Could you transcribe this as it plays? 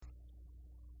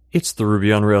It's the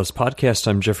Ruby on Rails podcast.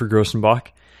 I'm Jeffrey Grossenbach.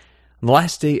 On the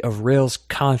last day of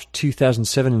RailsConf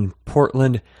 2007 in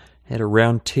Portland, I had a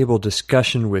roundtable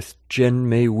discussion with Jen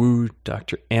May Wu,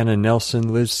 Dr. Anna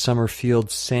Nelson, Liz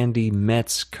Summerfield, Sandy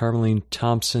Metz, Carmeline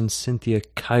Thompson, Cynthia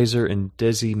Kaiser, and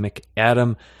Desi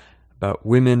McAdam about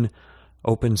women,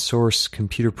 open source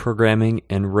computer programming,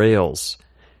 and Rails.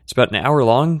 It's about an hour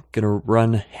long. Going to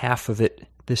run half of it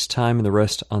this time and the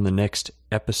rest on the next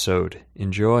episode.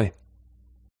 Enjoy.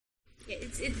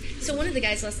 So one of the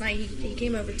guys last night, he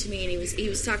came over to me and he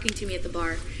was talking to me at the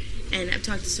bar, and I've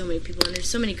talked to so many people, and there's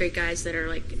so many great guys that are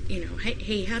like,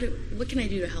 hey, what can I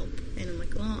do to help? And I'm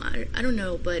like, well, I don't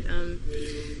know, but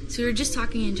so we were just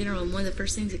talking in general, and one of the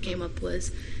first things that came up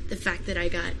was the fact that I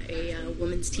got a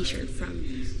woman's T-shirt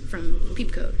from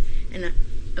Peep Code, and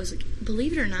I was like,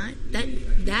 believe it or not,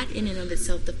 that in and of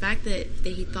itself, the fact that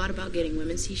he thought about getting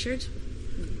women's T-shirts,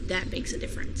 that makes a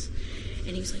difference.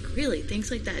 And he was like, really?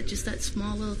 Things like that? Just that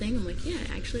small little thing? I'm like, yeah,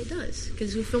 actually it does.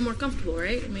 Because we feel more comfortable,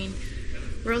 right? I mean,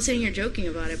 we're all sitting here joking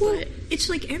about it, well, but... it's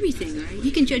like everything, right?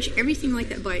 You can judge everything like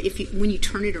that by when you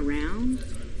turn it around,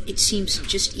 it seems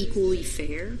just equally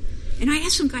fair. And I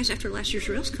asked some guys after last year's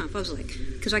RailsConf, I was like,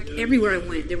 because everywhere I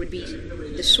went, there would be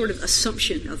this sort of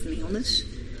assumption of maleness.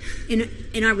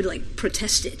 And I would, like,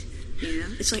 protest it, you know?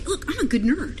 It's like, look, I'm a good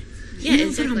nerd. Yeah,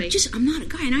 exactly. I'm not a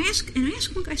guy. And I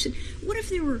asked one guy, I said, what if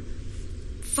there were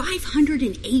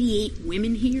 588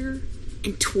 women here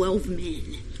and 12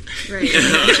 men? Right.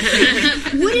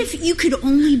 What if you could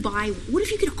only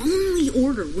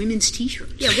order women's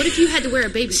T-shirts? Yeah, what if you had to wear a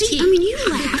baby tee? tee? I mean, you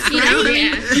laugh, right?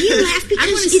 Yeah. You laugh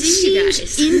because it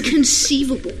seems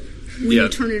inconceivable when Yeah. you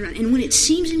turn it around. And when it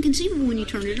seems inconceivable when you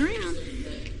turn it around,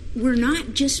 we're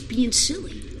not just being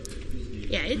silly.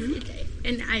 Yeah,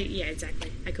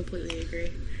 exactly. I completely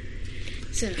agree.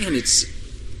 So, And it's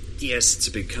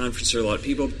a big conference, there are a lot of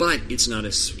people, but it's not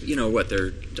as, I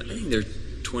think they're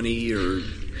 20 or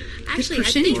actually, I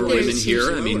percentage think more there's... women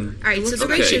here. I mean... All right, so the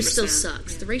Okay. ratio still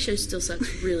sucks. The ratio still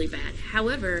sucks really bad.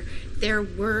 However, there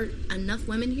were enough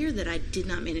women here that I did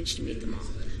not manage to meet them all.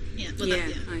 I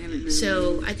haven't known.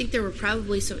 So I think there were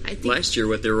probably Last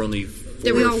year, there were only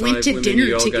 4 we or all 5 went to women. dinner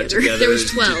You all together. got together. There was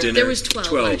to 12. dinner. There was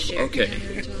 12 last year.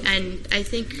 Okay. And I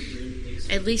think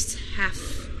at least half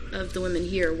of the women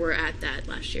here were at that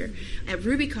last year. At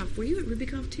RubyConf, were you at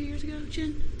RubyConf 2 years ago,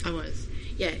 Jen? I was.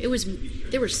 Yeah,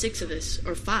 there were 6 of us,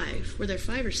 or 5. Were there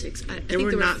 5 or 6? I think There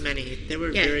were not many. There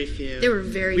were very few. There were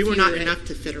very few. We were not enough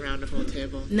to fit around a whole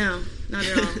table. No, not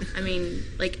at all. I mean,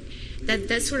 like,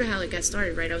 that's sort of how it got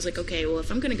started, right? I was like, okay, well, if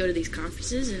I'm going to go to these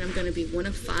conferences and I'm going to be one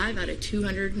of 5 out of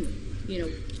 200,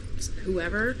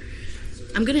 whoever,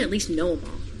 I'm going to at least know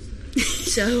them all.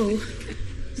 So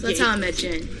that's how I met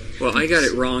Jen. Well, I got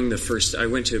it wrong I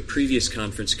went to a previous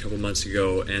conference a couple months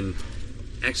ago, and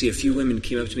actually a few women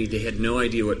came up to me. They had no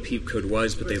idea what Peep Code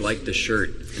was, but they liked the shirt.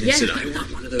 And they said, I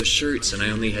want one of those shirts, and I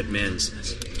only had men's. And I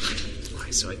said, why?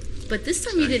 So But this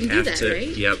time you didn't do that, right?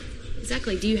 Yep.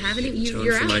 Exactly. Do you have any? Tone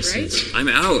You're for out, my right? sins. I'm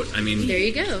out. I mean... There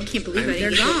you go. I can't believe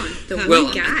they're gone.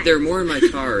 Well, guy. they're more in my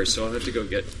car, so I'll have to go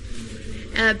get...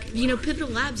 Pivotal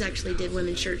Labs actually did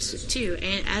women's shirts too,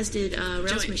 and as did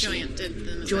Rails Machine. Joyent did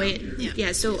them as Joyent, well.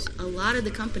 yeah. So a lot of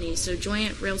the companies, so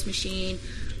Joyent, Rails Machine,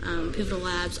 Pivotal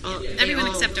Labs, Everyone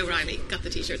except O'Reilly got the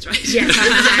T-shirts right. Yeah,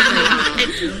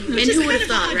 exactly. and who would have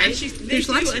thought, right? They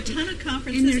do a ton of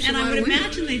conferences, and I would women.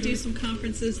 imagine they do some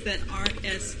conferences that aren't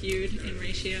as skewed in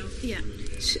ratio. Yeah.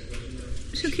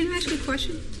 So can I ask you a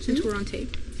question, since we're on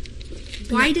tape?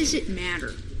 Why does it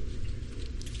matter?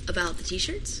 About the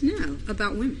T-shirts? No,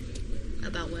 about women.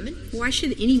 About women? Why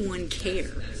should anyone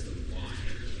care?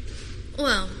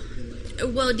 Well,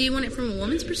 do you want it from a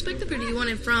woman's perspective, or do you want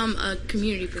it from a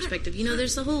community perspective?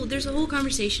 There's a whole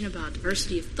conversation about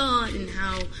diversity of thought and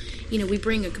how, we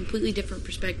bring a completely different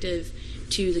perspective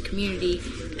to the community.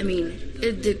 I mean,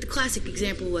 the classic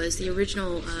example was the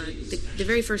original, the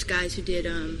very first guys who did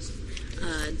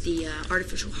the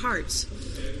artificial hearts.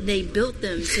 They built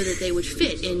them so that they would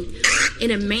fit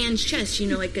in a man's chest,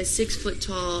 like a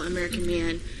 6-foot-tall American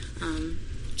man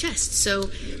chest. So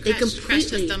they Crash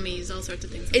completely test dummies, all sorts of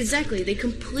things. Exactly. They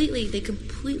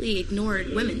completely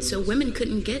ignored women. So women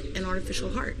couldn't get an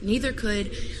artificial heart. Neither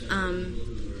could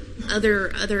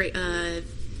other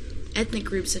ethnic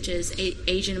groups such as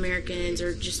Asian Americans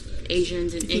or just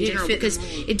Asians in general, because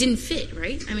it didn't fit,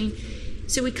 right? I mean,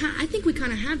 so I think we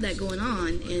kind of have that going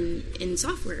on in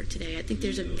software today. I think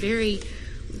there's a very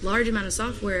large amount of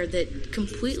software that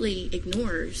completely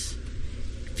ignores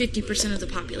 50% of the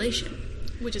population.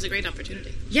 Which is a great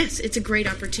opportunity. Yes, it's a great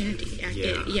opportunity.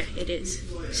 Yeah. It is.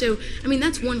 So, I mean,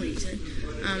 that's one reason.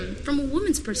 from a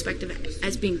woman's perspective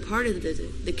as being part of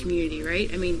the community,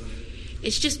 right? I mean,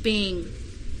 it's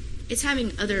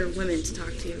having other women to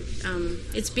talk to.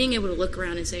 It's being able to look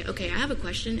around and say, okay, I have a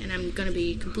question, and I'm going to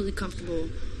be completely comfortable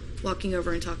walking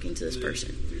over and talking to this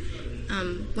person.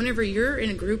 Whenever you're in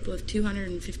a group of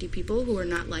 250 people who are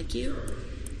not like you,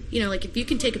 like if you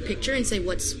can take a picture and say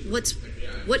what's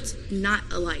not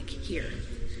alike here,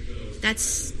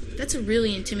 that's a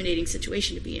really intimidating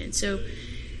situation to be in. So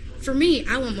for me,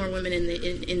 I want more women in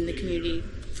the community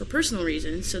for personal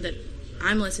reasons, so that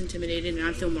I'm less intimidated and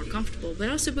I feel more comfortable, but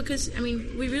also because, we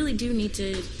really do need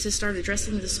to start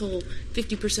addressing this whole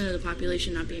 50% of the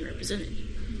population not being represented.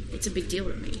 It's a big deal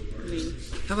to me.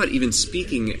 How about even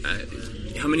speaking?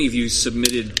 How many of you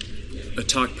submitted a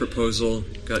talk proposal,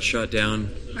 got shot down?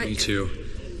 Me too.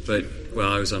 But,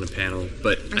 I was on a panel.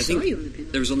 But I think you on the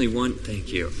panel. There was only one.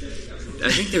 Thank you. I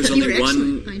think there was only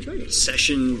one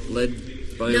session led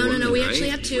by a woman, No, we right? actually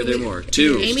have two. Were there more?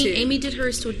 Two. Amy did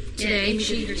hers today.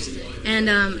 And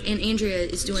Andrea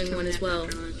is doing one as well.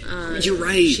 You're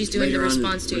right. She's doing the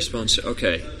response to.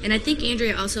 Okay. And I think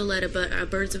Andrea also led a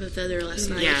Birds of a Feather last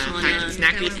night. Yeah, on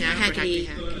Hackety.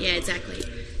 Yeah, exactly.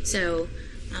 So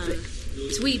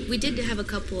we did have a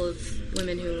couple of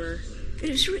women who were.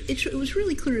 It was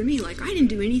really clear to me, like, I didn't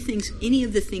do any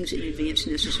of the things in advance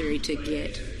necessary to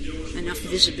get enough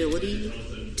visibility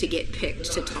to get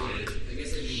picked to talk.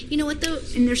 You know what, though?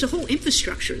 And there's a whole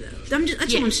infrastructure, though.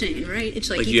 That's what I'm saying, right? It's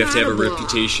like you have to have a blog.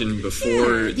 reputation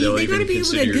before they'll they even be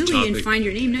consider your able to topic. Google and find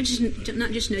your name, not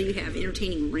just know you have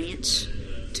entertaining rants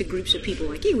to groups of people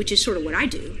like you, which is sort of what I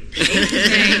do.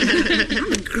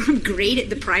 I'm great at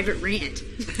the private rant.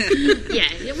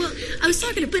 Yeah. Well, I was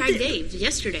talking to Pride Dave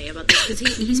yesterday about this because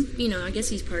he's, I guess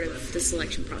he's part of the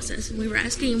selection process, and we were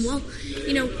asking him, well,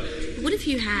 what if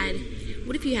you had,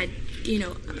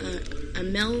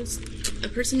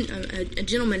 a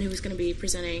gentleman who was going to be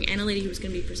presenting, and a lady who was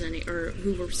going to be presenting, or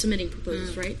who were submitting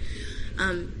proposals, right?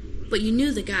 But you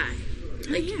knew the guy.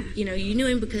 Like, you knew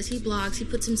him because he blogs, he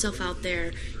puts himself out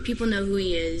there, people know who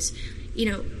he is.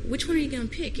 Which one are you going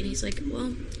to pick? And he's like,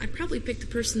 well, I'd probably pick the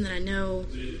person that I know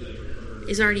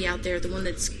is already out there, the one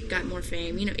that's got more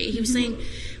fame. He was saying,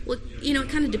 well, it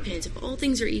kind of depends. If all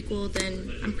things are equal,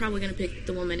 then I'm probably going to pick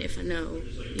the woman if I know,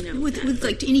 With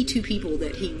like any two people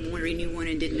that he knew one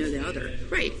and didn't know the other.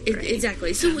 Right.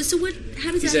 Exactly. So what,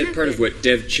 how does is that that happen? part of what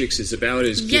Dev Chicks is about,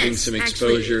 is giving some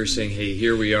exposure, saying, hey,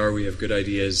 here we are, we have good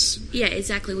ideas? Yeah,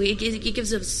 exactly. It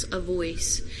gives us a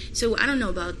voice. So I don't know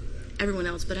about everyone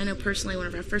else, but I know personally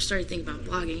whenever I first started thinking about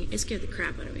blogging, it scared the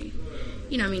crap out of me.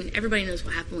 Everybody knows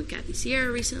what happened with Kathy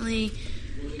Sierra recently.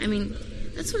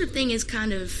 That sort of thing is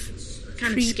kind of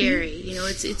scary.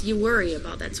 It's you worry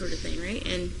about that sort of thing, right?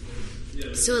 And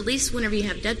so at least whenever you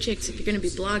have Dev Chicks, if you're going to be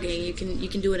blogging, you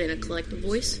can do it in a collective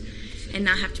voice and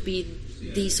not have to be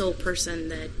the sole person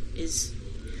that is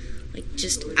like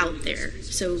just out there,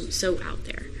 so out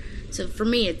there. So for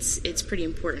me, it's pretty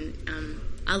important.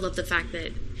 I love the fact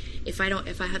that if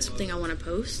I have something I want to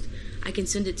post, I can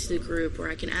send it to the group, or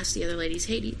I can ask the other ladies,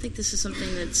 hey, do you think this is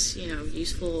something that's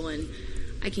useful? And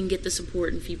I can get the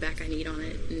support and feedback I need on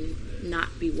it and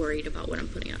not be worried about what I'm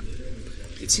putting out.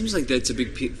 It seems like that's a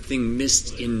big thing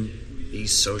missed in the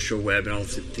social web and all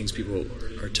the things people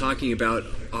are talking about.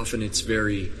 Often it's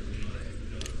very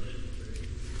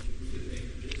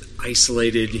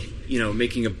isolated.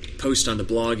 Making a post on the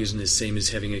blog isn't the same as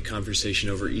having a conversation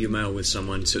over email with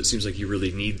someone, so it seems like you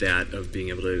really need that, of being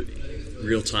able to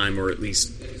real time, or at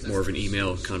least more of an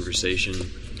email conversation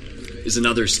is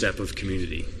another step of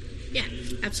community. Yeah,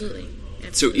 absolutely.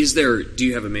 So do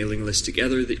you have a mailing list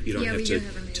together that you don't have to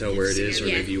tell where it is, or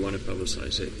maybe you want to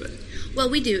publicize it? But well,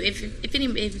 we do.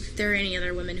 If there are any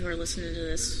other women who are listening to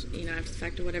this, after the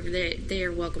fact or whatever, they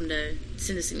are welcome to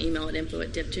send us an email at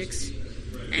info@devchicks.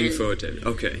 Info@dev.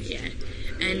 Okay. Yeah,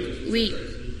 and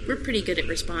we're pretty good at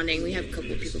responding. We have a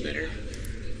couple of people that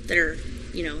are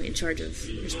in charge of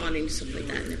responding to stuff like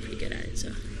that, and they're pretty good at it.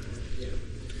 So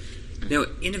now,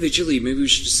 individually, maybe we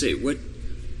should just say what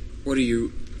are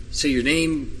you? Say your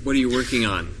name. What are you working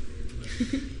on?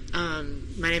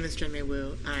 My name is Jen May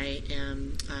Wu. I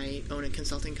own a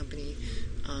consulting company,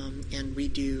 and we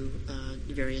do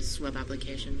various web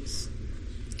applications.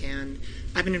 And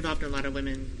I've been involved in a lot of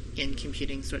women in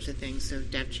computing sorts of things, so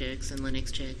Dev Chicks and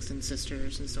Linux Chicks and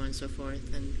Sisters and so on and so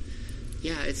forth. And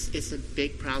yeah, it's a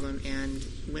big problem, and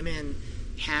women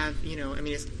have,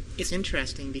 it's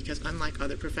interesting because unlike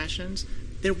other professions,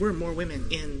 there were more women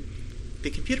in the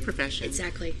computer profession.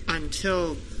 Exactly.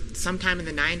 Until sometime in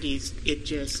the 90s, it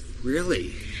just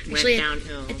really went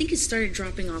downhill. I think it started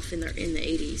dropping off in the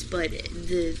 80s, but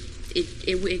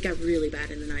it got really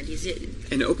bad in the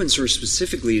 90s. And open source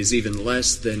specifically is even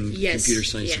less than Yes, computer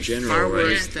science in yes. general, Far right?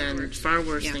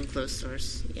 worse Yeah. than closed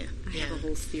source. Yeah. I have a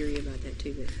whole theory about that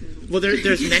too. But Well,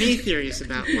 there's many theories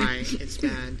about why it's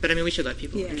bad, but I mean, we should let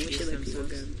people we introduce should let people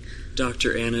themselves. go.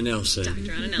 Dr. Anna Nelson.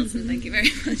 Dr. Anna Nelson, thank you very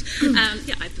much.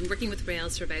 I've been working with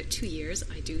Rails for about 2 years.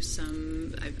 I've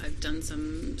done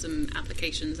some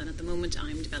applications, and at the moment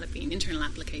I'm developing internal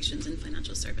applications in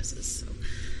financial services. So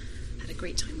I had a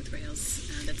great time with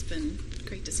Rails, and it's been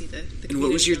great to see the And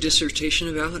what was your community build up. dissertation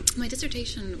about? My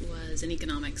dissertation was in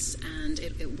economics, and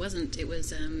it was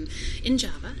in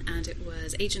Java, and it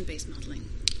was agent-based modeling,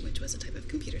 which was a type of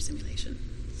computer simulation,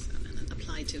 and then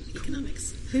applied to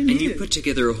economics. And you put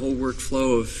together a whole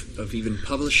workflow of even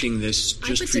publishing this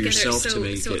just for yourself to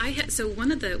make it. So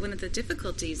one of the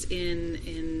difficulties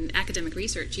in academic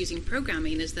research using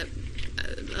programming is that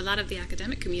a lot of the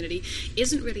academic community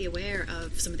isn't really aware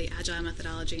of some of the agile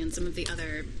methodology and some of the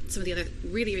other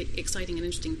really exciting and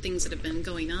interesting things that have been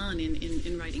going on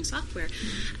in writing software.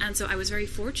 And so I was very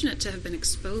fortunate to have been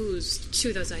exposed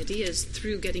to those ideas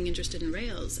through getting interested in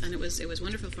Rails, and it was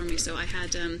wonderful for me. So I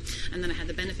had and then I had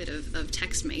the benefit of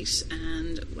TextMate,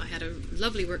 and I had a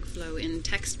lovely workflow in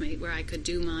TextMate where I could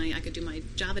do my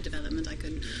Java development, I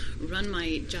could run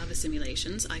my Java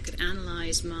simulations, I could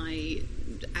analyze my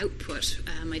output,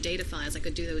 my data files. I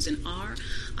could do those in R.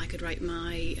 I could write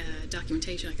my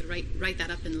documentation. I could write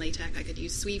that up in LaTeX. I could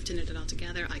use Sweave to knit it all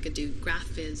together. I could do graph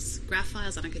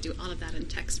files, and I could do all of that in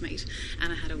TextMate.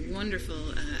 And I had a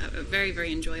wonderful, a very,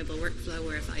 very enjoyable workflow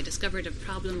where if I discovered a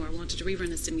problem or wanted to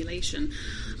rerun a simulation,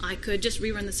 I could just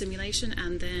rerun the simulation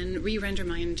and then re-render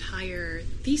my entire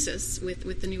thesis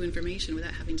with the new information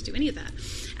without having to do any of that.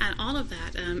 And all of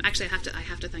that, actually, I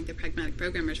have to thank the Pragmatic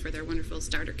Programmers for their wonderful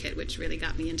starter kit, which really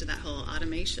got me into that whole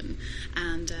automation.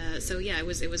 And so yeah, it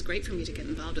was great for me to get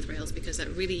involved with Rails because that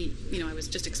really, I was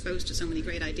just exposed to so many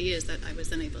great ideas that I was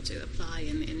then able to apply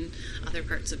in other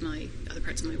parts of my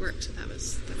work. So that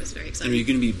was very exciting. And are you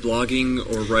going to be blogging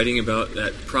or writing about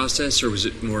that process, or was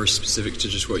it more specific to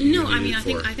just what you needed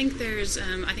it for? I think there's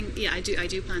I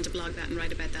do plan to blog that and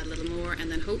write about that a little more,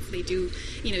 and then hopefully do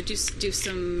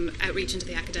some outreach into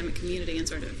the academic community and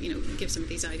sort of give some of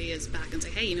these ideas back and say,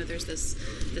 hey, there's this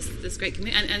great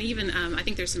community, and even I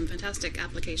think there's some fantastic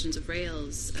applications of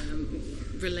Rails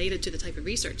related to the type of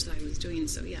research that I was doing.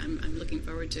 So yeah, I'm looking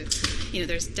forward to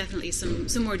there's definitely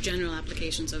some more general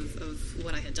applications of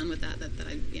what I had done with that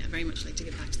I very much like to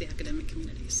give back to the academic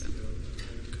community. So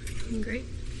Great.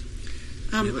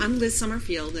 I'm Liz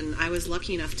Summerfield, and I was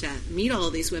lucky enough to meet all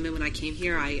of these women when I came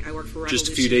here. I work for Revolution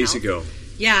Just a few days Health. ago.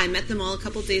 Yeah, I met them all a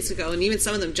couple of days ago, and even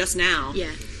some of them just now.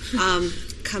 Yeah.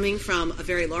 Coming from a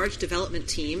very large development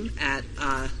team at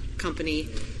a company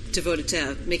devoted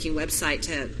to making website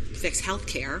to fix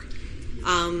healthcare.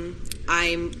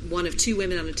 I'm one of 2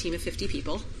 women on a team of 50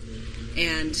 people,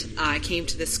 and I came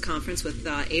to this conference with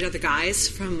 8 other guys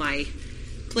from my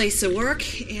place of work,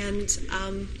 and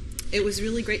it was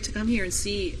really great to come here and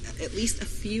see at least a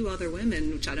few other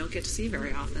women, which I don't get to see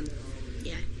very often.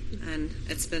 Yeah. And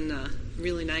it's been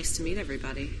really nice to meet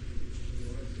everybody.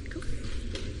 Cool.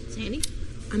 Sandy?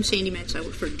 I'm Sandy Metz. I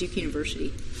work for Duke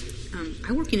University.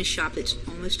 I work in a shop that's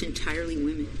almost entirely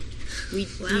women.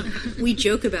 We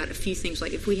joke about a few things,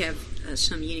 like if we have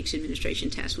some Unix administration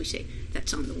task, we say,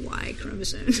 that's on the Y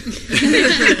chromosome.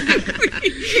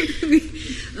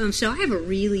 So I have a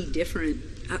really different...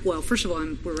 well, first of all,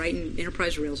 we're writing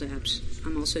enterprise Rails apps.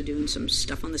 I'm also doing some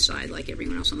stuff on the side like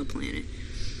everyone else on the planet.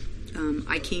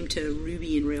 I came to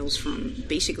Ruby and Rails from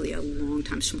basically a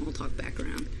long-time Smalltalk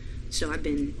background. So I've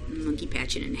been monkey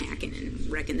patching and hacking and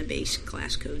wrecking the base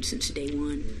class code since day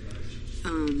one.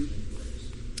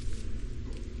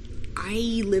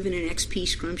 I live in an XP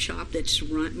Scrum shop that's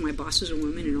run. My bosses are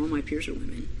women and all my peers are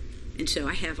women. And so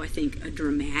I have, I think, a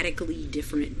dramatically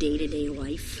different day-to-day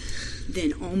life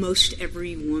than almost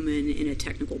every woman in a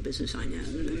technical business I know.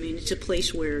 I mean, it's a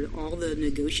place where all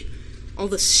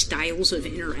the styles of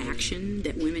interaction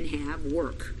that women have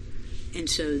work. And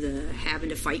so the having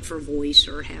to fight for voice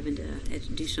or having to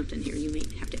do something here, you may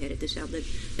have to edit this out, but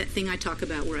that thing I talk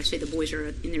about where I say the boys are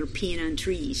in there peeing on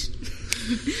trees.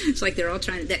 It's like they're all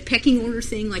trying to, that pecking order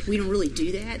thing, like we don't really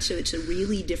do that, so it's a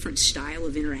really different style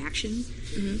of interaction.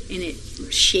 Mm-hmm. And it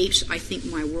shapes, I think,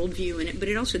 my worldview, but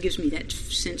it also gives me that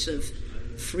sense of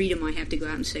freedom. I have to go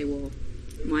out and say, well,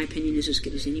 my opinion is as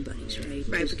good as anybody's, right?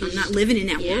 Because I'm not living in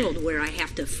that world where I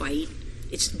have to fight.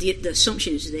 It's the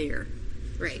assumption is there.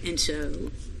 Right. And so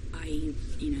I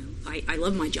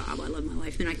love my job. I love my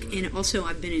life. And also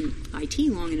I've been in IT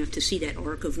long enough to see that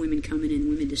arc of women coming in,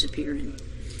 women disappearing.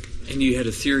 And you had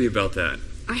a theory about that?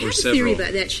 I have a theory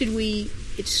about that. Should we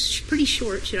it's pretty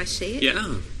short. Should I say it?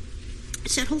 Yeah.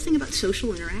 It's that whole thing about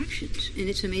social interactions, and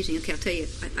it's amazing. Okay, I'll tell you.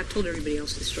 I've told everybody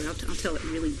else this story. I'll tell it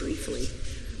really briefly.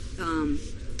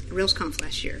 RailsConf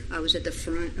last year, I was at the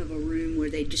front of a room where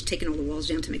they'd just taken all the walls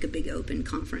down to make a big open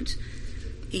conference,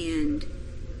 and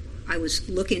I was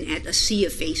looking at a sea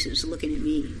of faces looking at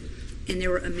me, and there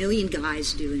were a million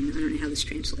guys doing, I don't know how this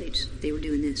translates, they were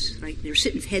doing this, right? They were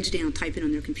sitting heads down, typing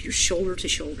on their computers, shoulder to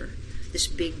shoulder, this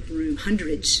big room,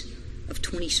 hundreds of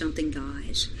 20-something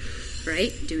guys,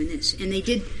 right, doing this. And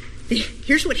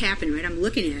here's what happened, right? I'm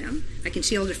looking at them. I can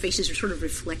see all their faces are sort of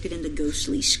reflected in the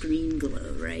ghostly screen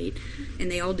glow, right?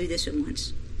 And they all do this at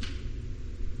once.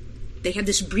 They have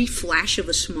this brief flash of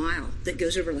a smile that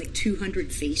goes over like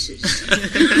 200 faces. They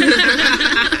were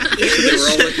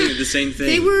all looking at the same thing.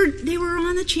 They were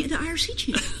on the IRC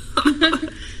channel.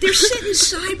 They're sitting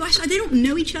side by side. They don't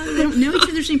know each other. They don't know each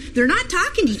other's name. They're not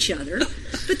talking to each other,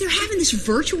 but they're having this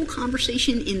virtual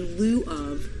conversation in lieu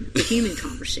of the human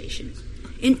conversation.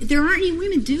 And there aren't any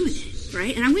women doing it,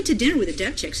 right? And I went to dinner with the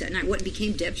dev chicks that night, what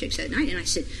became dev chicks that night, and I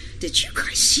said, did you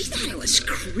guys see that? It was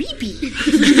creepy. And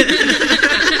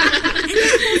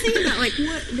the whole thing about, like,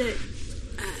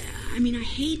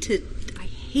 I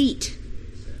hate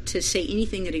to say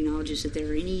anything that acknowledges that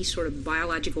there are any sort of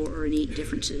biological or innate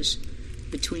differences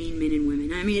between men and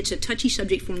women. I mean, it's a touchy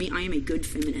subject for me. I am a good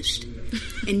feminist.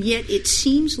 And yet it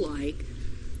seems like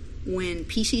when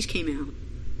PCs came out,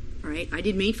 right? I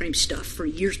did mainframe stuff for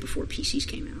years before PCs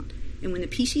came out. And when the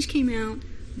PCs came out,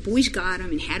 boys got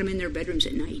them and had them in their bedrooms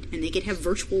at night, and they could have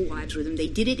virtual lives with them. They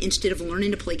did it instead of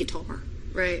learning to play guitar.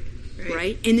 Right.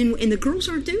 And the girls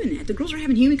aren't doing that. The girls are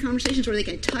having human conversations where they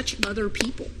can touch other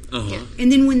people. Uh-huh.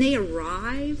 And then when they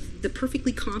arrive, the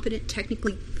perfectly competent,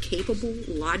 technically capable,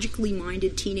 logically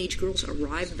minded teenage girls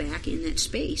arrive back in that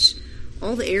space.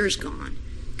 All the air is gone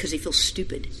because they feel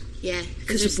stupid. Yeah,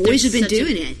 because the boys have been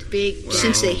doing it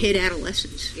since they hit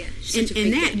adolescence. Yeah,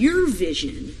 and that your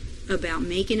vision about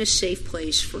making a safe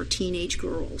place for teenage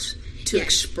girls to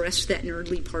express that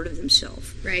nerdly part of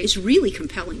themselves is really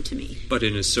compelling to me. But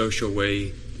in a social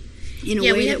way. In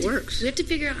a way that works. We have to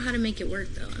figure out how to make it work,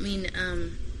 though. I mean,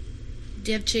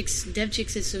 Dev Chicks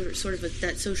is sort of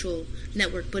that social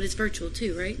network, but it's virtual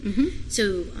too, right? Mm-hmm.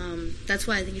 So that's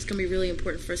why I think it's going to be really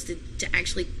important for us to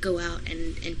actually go out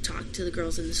and talk to the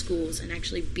girls in the schools and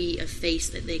actually be a face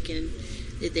that they can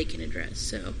address.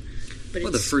 So,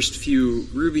 but the first few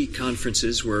Ruby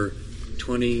conferences were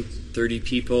 20, 30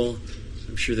 people.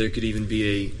 I'm sure there could even be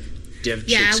a Dev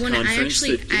Chicks conference.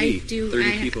 30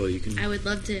 people. I would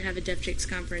love to have a Dev Chicks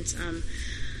conference. I'm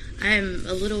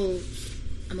a little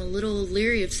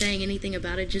leery of saying anything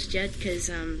about it just yet because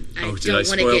I don't want to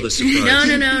get. The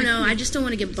surprise? No. I just don't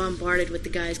want to get bombarded with the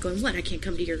guys going, "What? I can't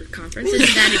come to your conference?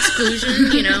 Isn't that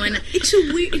exclusion?" And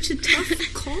it's a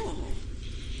tough call.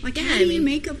 Like, how do you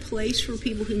make a place for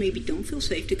people who maybe don't feel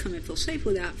safe to come and feel safe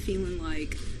without feeling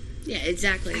like? Yeah,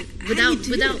 exactly. Without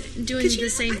doing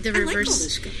the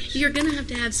reverse. Like you're going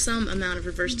to have some amount of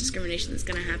reverse discrimination that's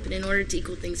going to happen in order to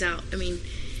equal things out. I mean,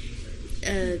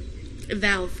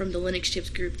 Val from the Linux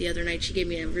Chips group the other night, she gave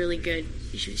me a really good.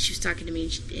 She was talking to me,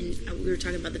 and we were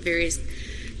talking about the various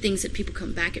things that people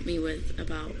come back at me with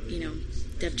about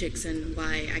dev chicks and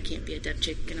why I can't be a dev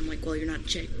chick, and I'm like, well, you're not a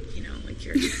chick, like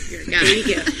you're a guy. There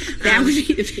you go. That would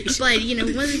be the basic. But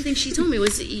one of the things she told me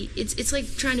was it's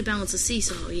like trying to balance a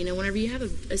seesaw. Whenever you have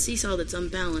a seesaw that's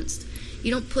unbalanced, you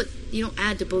don't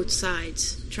add to both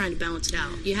sides trying to balance it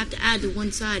out. You have to add to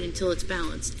one side until it's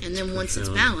balanced, and then once it's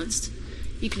balanced,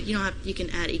 you can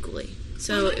add equally.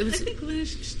 So I think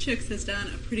Linux Chicks has done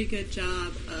a pretty good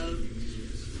job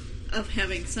of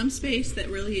having some space that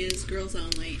really is girls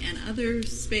only, and other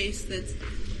space that's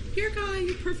here, guy,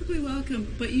 you're perfectly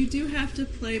welcome, but you do have to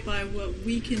play by what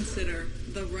we consider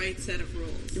the right set of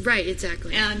rules. Right,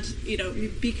 exactly. And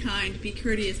be kind, be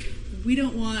courteous. We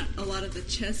don't want a lot of the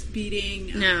chest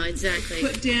beating. No, exactly.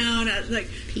 Put down,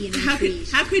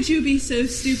 how could you be so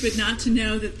stupid not to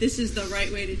know that this is the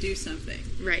right way to do something?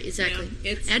 Right, exactly.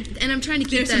 And I'm trying to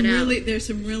keep that out. There's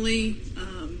some really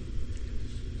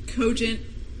cogent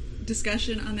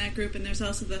discussion on that group, and there's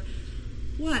also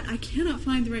I cannot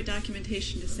find the right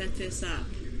documentation to set this up.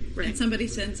 Right. And somebody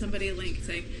sends somebody a link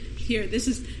saying, here,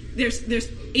 there's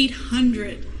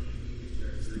 800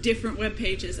 different web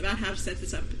pages about how to set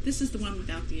this up, but this is the one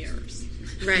without the errors.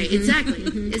 Right, exactly.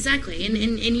 Exactly. And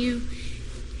you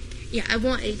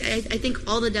I think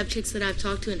all the dev chicks that I've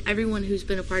talked to and everyone who's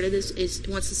been a part of this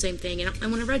wants the same thing.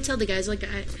 And whenever I tell the guys, like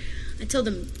I tell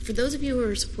them, for those of you who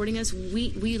are supporting us,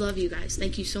 we love you guys.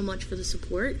 Thank you so much for the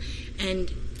support.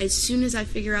 And as soon as I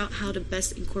figure out how to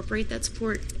best incorporate that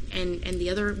support and the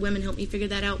other women help me figure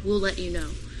that out, we'll let you know.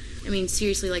 I mean,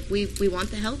 seriously, like, we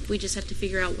want the help. We just have to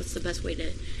figure out what's the best way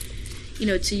to,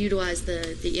 to utilize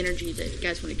the energy that you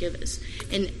guys want to give us.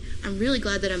 And I'm really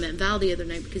glad that I met Val the other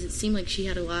night, because it seemed like she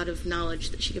had a lot of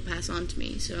knowledge that she could pass on to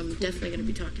me. So I'm definitely going to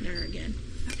be talking to her again.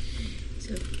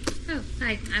 So. Oh,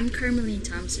 hi. I'm Carmeline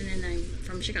Thompson, and I'm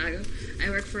from Chicago. I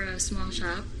work for a small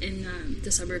shop in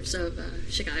the suburbs of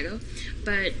Chicago,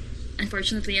 but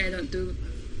unfortunately I don't do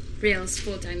Rails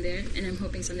full-time there, and I'm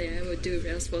hoping someday I would do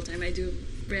Rails full-time. I do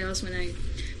Rails when I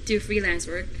do freelance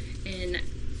work, and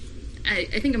I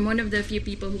think I'm one of the few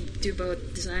people who do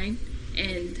both design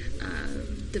and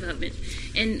development.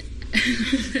 And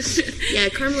yeah,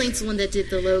 Carmeline's the one that did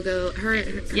the logo. Her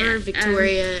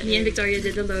Victoria. Me and Victoria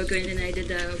did the logo, and then I did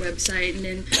the website. And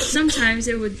then sometimes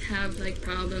it would have like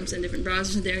problems in different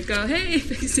browsers, and they would go, "Hey,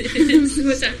 fix it.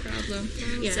 What's that problem?"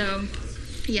 Yeah. So,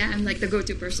 yeah, I'm like the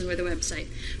go-to person with the website.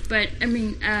 But I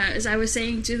mean, as I was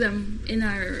saying to them in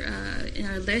our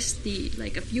list,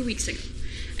 a few weeks ago,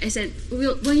 I said,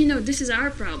 well, this is our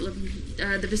problem,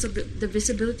 the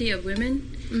visibility of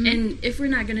women. Mm-hmm. And if we're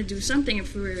not going to do something,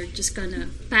 if we're just going to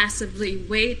passively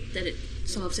wait that it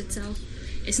solves itself,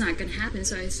 it's not going to happen.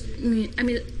 So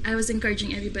I was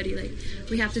encouraging everybody, like,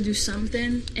 we have to do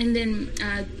something. And then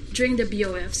during the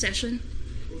BOF session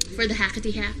for the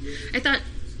Hackety Hack, I thought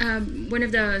one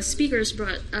of the speakers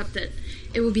brought up that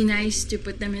it would be nice to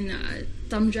put them in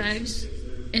thumb drives.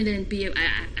 And then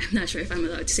I'm not sure if I'm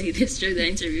allowed to say this during the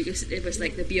interview because it was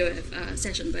like the BOF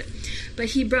session, but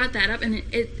he brought that up, and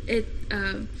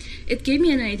it gave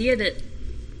me an idea that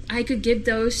I could give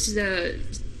those to the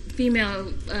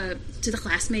female to the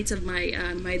classmates of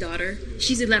my daughter.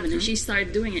 She's 11 and she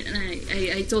started doing it, and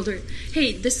I told her,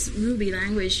 hey, this Ruby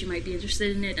language, you might be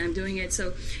interested in it. I'm doing it,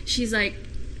 so she's like,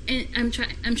 and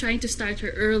I'm trying to start her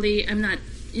early. I'm not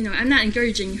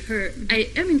encouraging her. I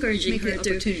am encouraging her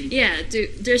to.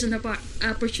 There's an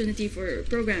opportunity for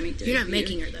programming. You're not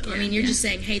making her though. Yeah, I mean, you're just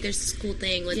saying, hey, there's this cool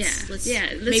thing. Let's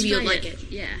maybe you'll like it.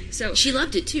 Yeah. So she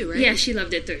loved it too, right? Yeah, she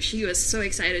loved it too. She was so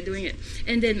excited doing it.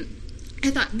 And then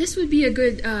I thought this would be a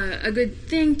good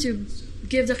thing to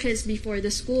give the kids before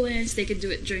the school ends. They could do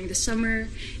it during the summer,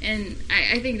 and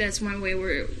I think that's one way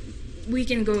where we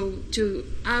can go to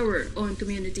our own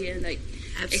community and like.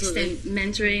 Absolutely. Extend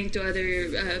mentoring to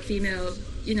other female,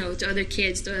 to other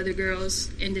kids, to other girls,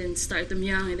 and then start them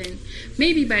young, and then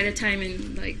maybe by the time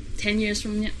in like 10 years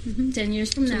from now,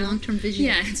 it's a long-term vision.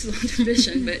 Yeah, it's a long-term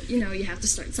vision, but you have to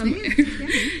start somewhere.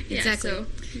 Yeah, exactly. So,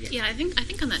 yeah, I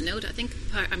think on that note, I think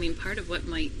part of what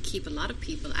might keep a lot of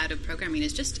people out of programming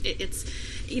is just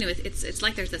it's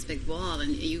like there's this big wall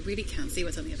and you really can't see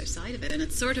what's on the other side of it, and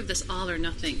it's sort of this all or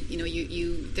nothing.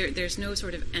 There's no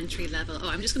sort of entry level. Oh,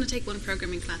 I'm just going to take one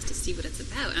programming class to see what it's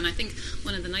about. And I think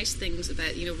one of the nice things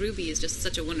about Ruby is just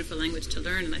such a wonderful language to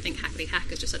learn, and I think Hackety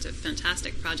Hack is just such a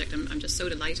fantastic project. I'm just so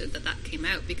delighted that came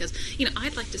out because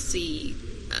I'd like to see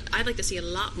a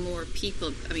lot more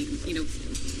people. I mean,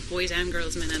 boys and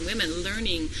girls, men and women,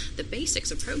 learning the basics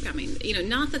of programming.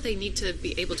 Not that they need to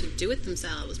be able to do it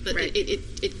themselves, but right.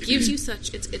 it gives you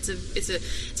such.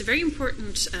 It's a very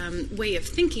important way of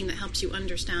thinking that helps you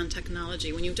understand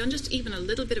technology. When you've done just even a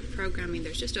little bit of programming,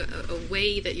 there's just a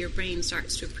way that your brain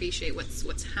starts to appreciate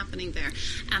what's happening there.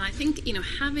 And I think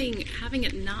having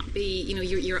it not be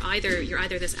you're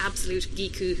either this absolute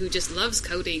geek who just loves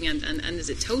coding and is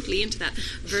it totally into that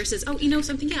versus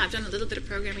something. Yeah, I've done a little bit of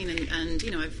programming and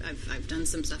I've done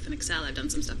some stuff in Excel, I've done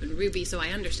some stuff in Ruby, so I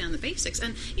understand the basics,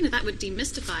 and that would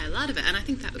demystify a lot of it, and I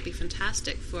think that would be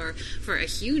fantastic for a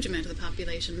huge amount of the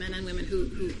population, men and women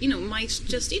who might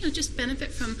just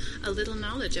benefit from a little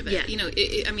knowledge of it. Yeah.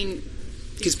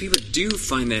 Because people do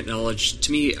find that knowledge.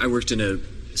 To me, I worked in a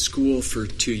school for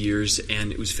 2 years,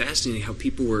 and it was fascinating how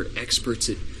people were experts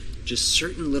at just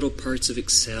certain little parts of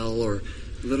Excel or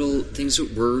little things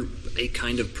that were a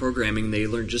kind of programming. They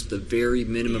learned just the very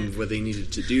minimum of what they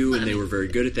needed to do, and they were very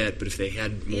good at that. But if they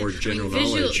had more general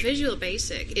knowledge, Visual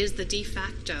Basic is the de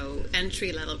facto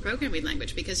entry level programming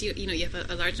language because you have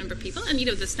a large number of people, and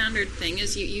the standard thing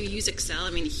is you use Excel. I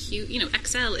mean,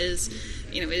 Excel is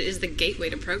the gateway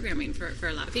to programming for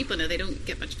a lot of people. Now they don't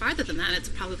get much farther than that, and it's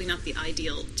probably not the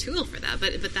ideal tool for that.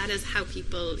 But that is how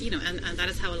people and that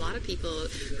is how a lot of people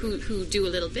who do a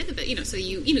little bit of it. So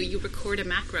you record a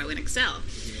macro in Excel.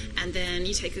 And then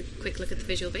you take a quick look at the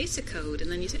Visual Basic code, and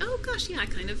then you say, "Oh gosh,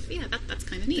 that's kind of neat.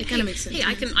 That kind of makes sense. Hey,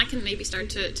 I can maybe start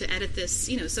to edit this,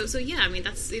 So yeah, I mean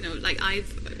that's like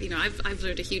I've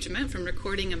learned a huge amount from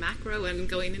recording a macro and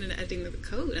going in and editing the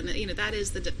code, and that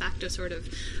is the de facto sort of.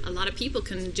 A lot of people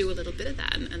can do a little bit of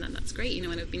that, and that's great,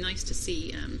 And it would be nice to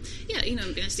see,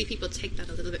 see people take that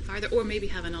a little bit farther, or maybe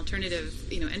have an alternative,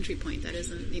 entry point that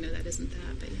isn't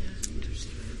that. But yeah.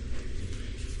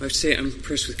 I have to say, I'm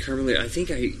impressed with Carmelita. I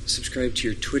think I subscribe to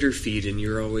your Twitter feed, and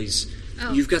you're always...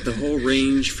 You've got the whole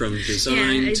range from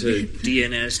design to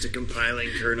DNS to compiling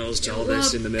kernels to all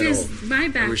this in the middle. My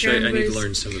background I need to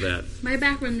learn some of that. My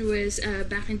background was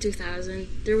back in 2000.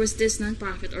 There was this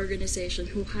nonprofit organization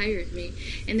who hired me,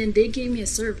 and then they gave me a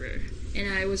server,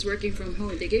 and I was working from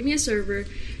home. They gave me a server.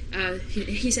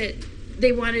 He said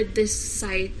they wanted this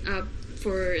site up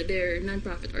for their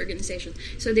nonprofit organization.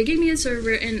 So they gave me a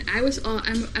server, and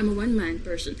I'm a one-man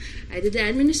person. I did the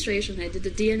administration, I did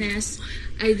the DNS,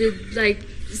 I did like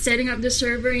setting up the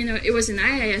server. It was an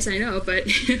IIS, I know, but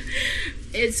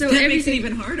that makes it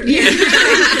even harder. Yeah.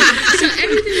 So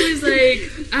everything was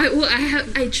like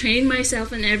I trained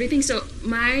myself and everything. So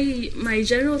my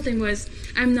general thing was,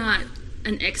 I'm not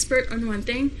an expert on one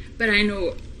thing, but I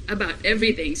know about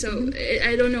everything. So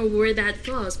I don't know where that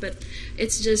falls, but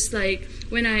it's just like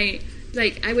when I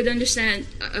would understand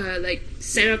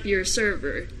set up your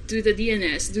server, do the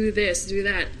DNS, do this, do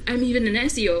that. I'm even an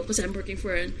SEO because I'm working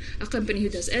for a company who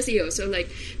does SEO. So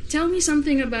tell me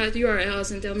something about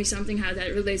URLs and tell me something how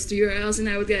that relates to URLs, and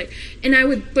I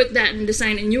would put that in the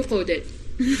sign and you code it.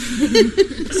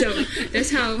 So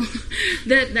that's how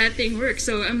that thing works.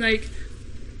 So I'm like,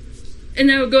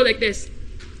 and I would go like this.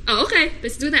 Oh, okay,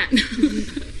 let's do that.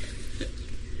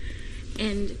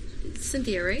 And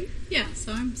Cynthia, right? Yeah,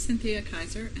 so I'm Cynthia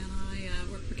Kaiser, and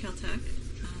I work for Caltech.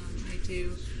 I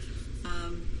do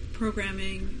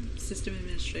programming, system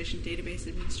administration, database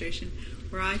administration.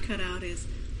 Where I cut out is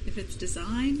if it's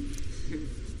design,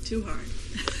 too hard.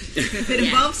 If it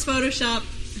involves Photoshop,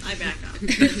 I back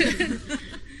up.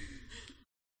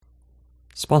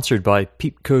 Sponsored by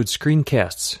Peepcode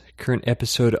Screencasts. Current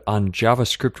episode on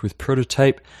JavaScript with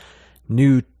Prototype.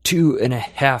 New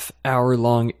 2.5 hour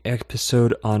long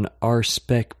episode on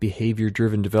RSpec behavior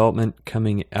driven development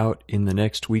coming out in the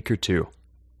next week or two.